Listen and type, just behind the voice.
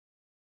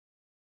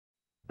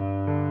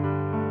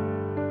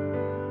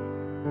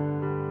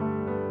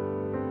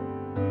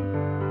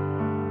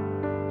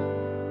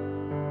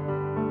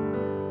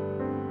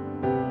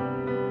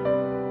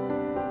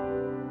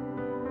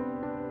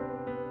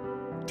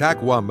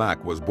Wah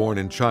Mak was born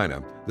in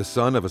China, the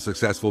son of a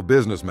successful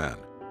businessman.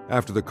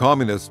 After the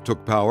communists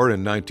took power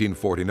in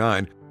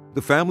 1949,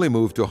 the family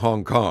moved to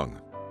Hong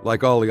Kong.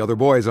 Like all the other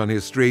boys on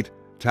his street,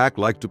 Tak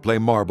liked to play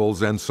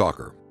marbles and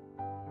soccer.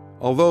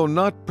 Although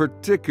not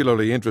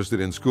particularly interested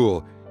in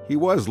school, he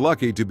was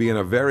lucky to be in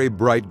a very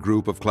bright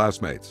group of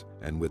classmates,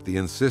 and with the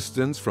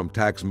insistence from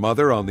Tak's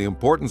mother on the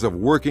importance of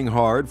working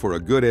hard for a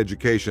good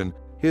education,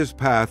 his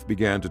path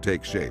began to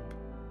take shape.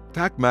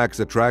 Tak Mak's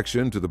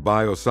attraction to the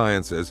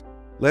biosciences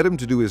led him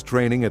to do his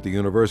training at the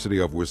University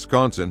of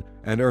Wisconsin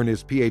and earn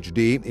his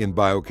PhD in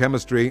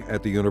biochemistry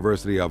at the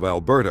University of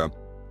Alberta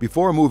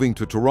before moving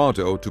to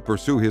Toronto to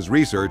pursue his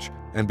research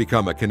and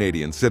become a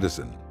Canadian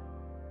citizen.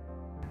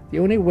 The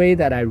only way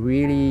that I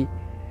really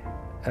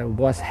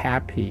was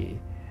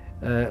happy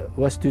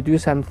was to do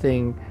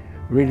something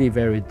really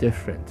very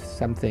different,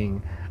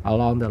 something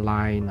along the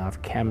line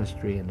of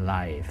chemistry and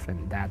life,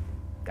 and that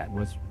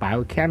was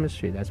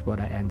biochemistry. That's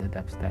what I ended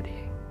up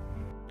studying.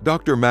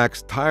 Dr.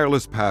 Mak's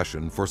tireless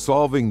passion for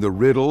solving the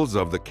riddles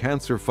of the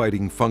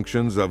cancer-fighting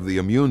functions of the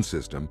immune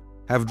system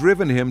have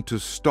driven him to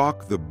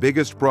stalk the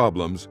biggest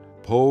problems,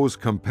 pose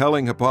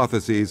compelling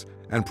hypotheses,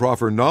 and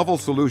proffer novel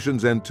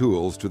solutions and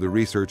tools to the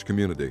research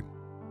community.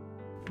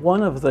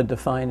 One of the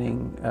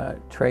defining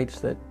traits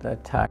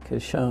that Tak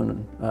has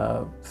shown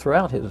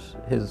throughout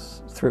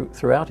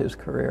his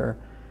career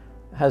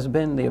has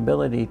been the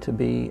ability to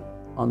be,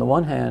 on the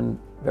one hand,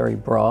 very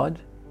broad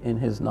in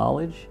his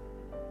knowledge,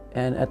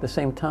 and at the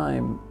same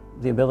time,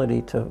 the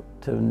ability to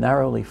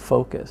narrowly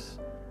focus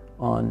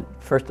on,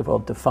 first of all,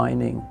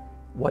 defining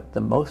what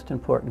the most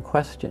important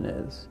question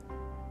is,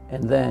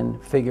 and then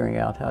figuring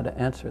out how to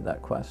answer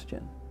that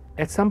question.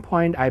 At some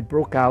point, I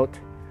broke out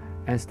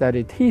and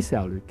studied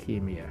T-cell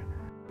leukemia.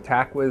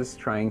 Tak was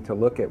trying to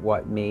look at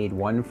what made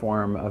one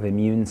form of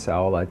immune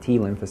cell, a T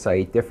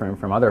lymphocyte, different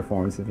from other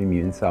forms of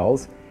immune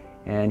cells.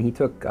 And he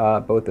took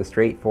both a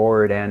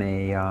straightforward and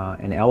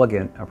an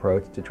elegant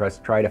approach to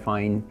try to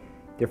find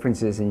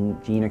differences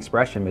in gene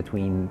expression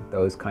between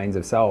those kinds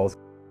of cells.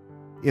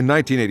 In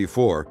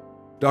 1984,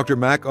 Dr.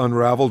 Mak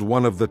unraveled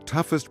one of the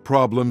toughest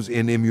problems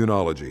in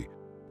immunology,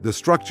 the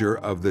structure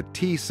of the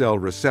T-cell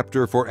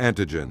receptor for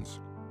antigens.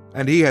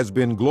 And he has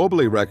been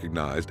globally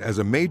recognized as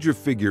a major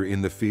figure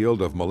in the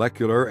field of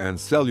molecular and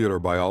cellular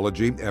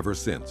biology ever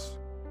since.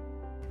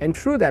 And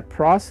through that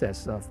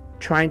process of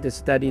trying to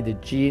study the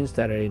genes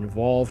that are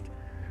involved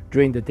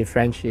during the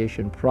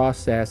differentiation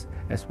process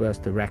as well as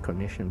the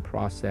recognition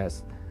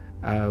process,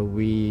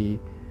 we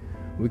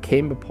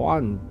came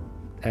upon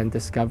and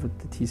discovered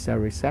the T-cell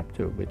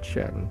receptor, which,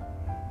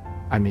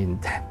 I mean,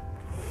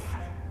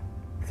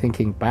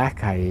 thinking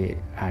back,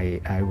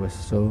 I was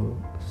so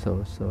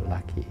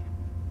lucky.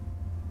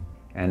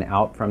 And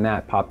out from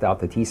that popped out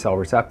the T-cell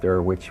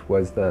receptor, which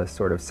was the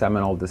sort of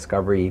seminal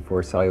discovery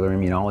for cellular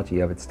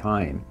immunology of its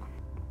time.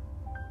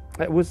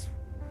 That was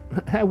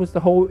the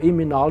whole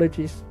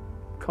immunology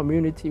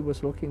community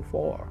was looking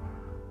for.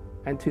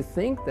 And to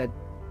think that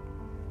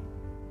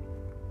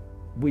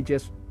we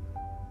just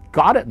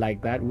got it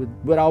like that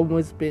would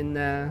almost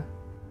been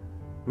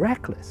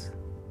reckless.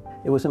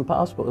 It was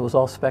impossible. It was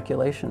all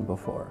speculation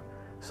before.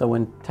 So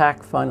when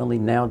Tak finally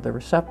nailed the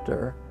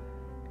receptor,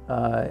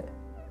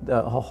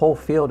 the whole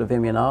field of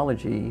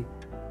immunology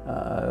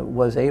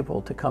was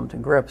able to come to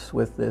grips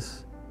with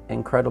this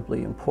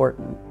incredibly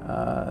important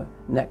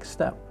next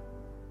step.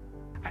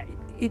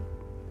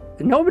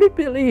 Nobody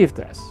believed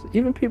us.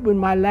 Even people in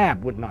my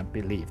lab would not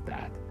believe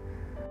that.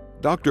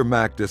 Dr.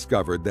 Mak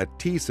discovered that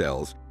T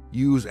cells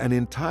use an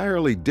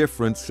entirely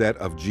different set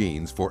of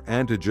genes for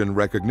antigen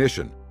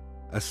recognition,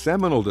 a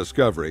seminal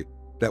discovery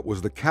that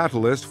was the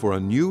catalyst for a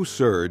new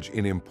surge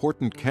in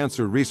important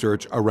cancer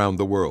research around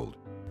the world.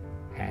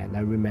 And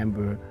I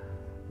remember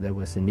there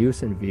was a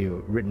news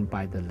interview written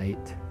by the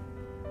late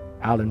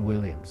Alan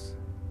Williams,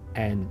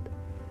 and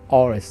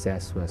all it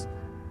says was,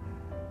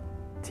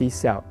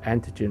 T-cell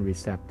antigen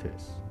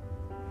receptors,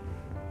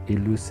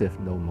 elusive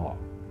no more.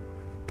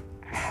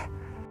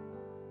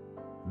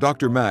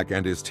 Dr. Mak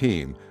and his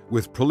team,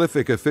 with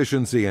prolific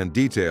efficiency and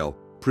detail,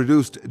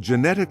 produced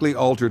genetically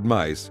altered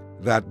mice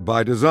that,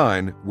 by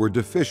design, were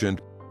deficient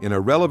in a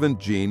relevant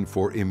gene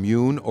for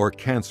immune or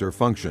cancer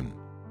function.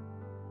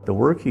 The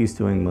work he's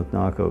doing with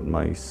knockout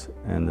mice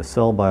and the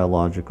cell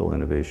biological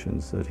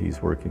innovations that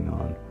he's working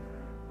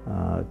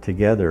on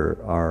together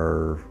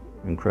are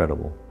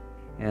incredible.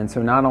 And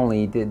so not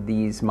only did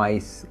these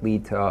mice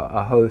lead to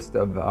a host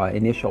of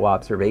initial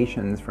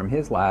observations from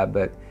his lab,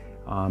 but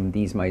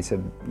these mice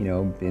have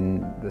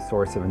been the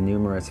source of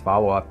numerous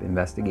follow-up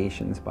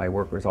investigations by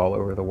workers all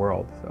over the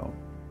world. So,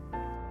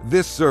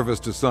 this service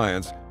to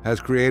science has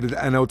created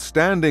an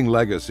outstanding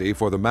legacy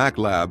for the Mak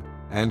Lab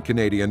and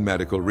Canadian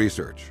medical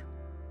research.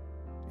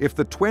 If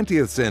the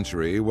 20th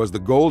century was the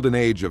golden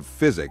age of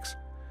physics,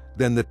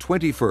 then the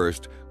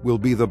 21st will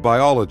be the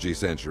biology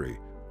century,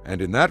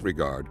 and in that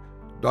regard,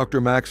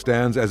 Dr. Mak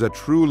stands as a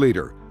true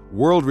leader,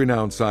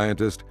 world-renowned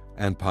scientist,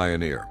 and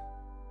pioneer.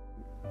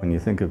 When you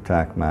think of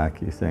Tak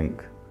Mak, you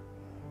think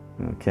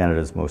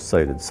Canada's most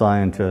cited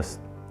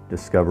scientist,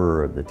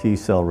 discoverer of the T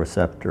cell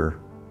receptor,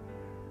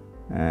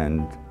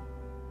 and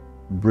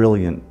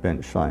brilliant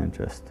bench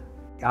scientist.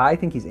 I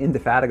think he's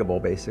indefatigable,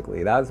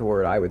 basically. That's the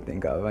word I would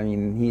think of. I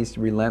mean, he's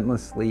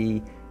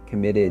relentlessly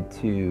committed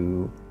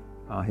to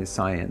his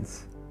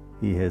science.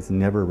 He has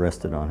never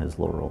rested on his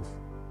laurels.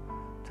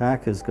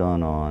 Tak has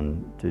gone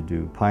on to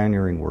do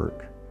pioneering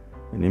work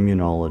in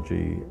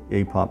immunology,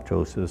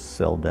 apoptosis,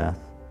 cell death,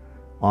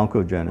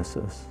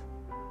 oncogenesis,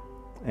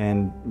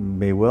 and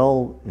may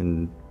well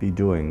be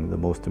doing the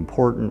most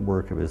important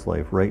work of his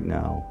life right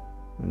now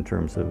in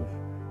terms of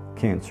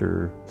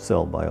cancer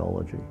cell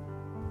biology.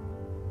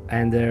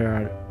 And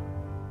there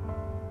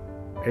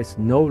is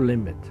no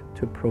limit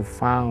to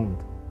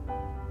profound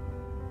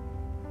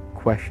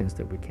questions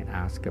that we can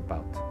ask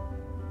about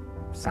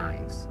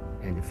science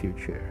in the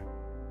future.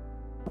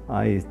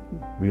 I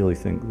really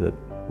think that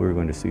we're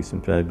going to see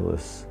some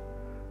fabulous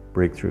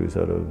breakthroughs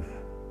out of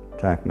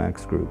Tak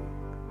Mak's group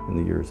in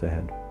the years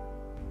ahead.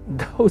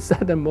 Those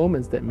are the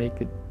moments that make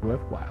it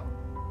worthwhile.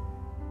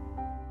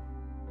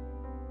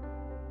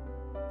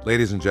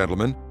 Ladies and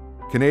gentlemen,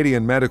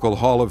 Canadian Medical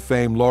Hall of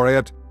Fame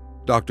laureate,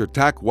 Dr.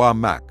 Wah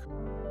Mak.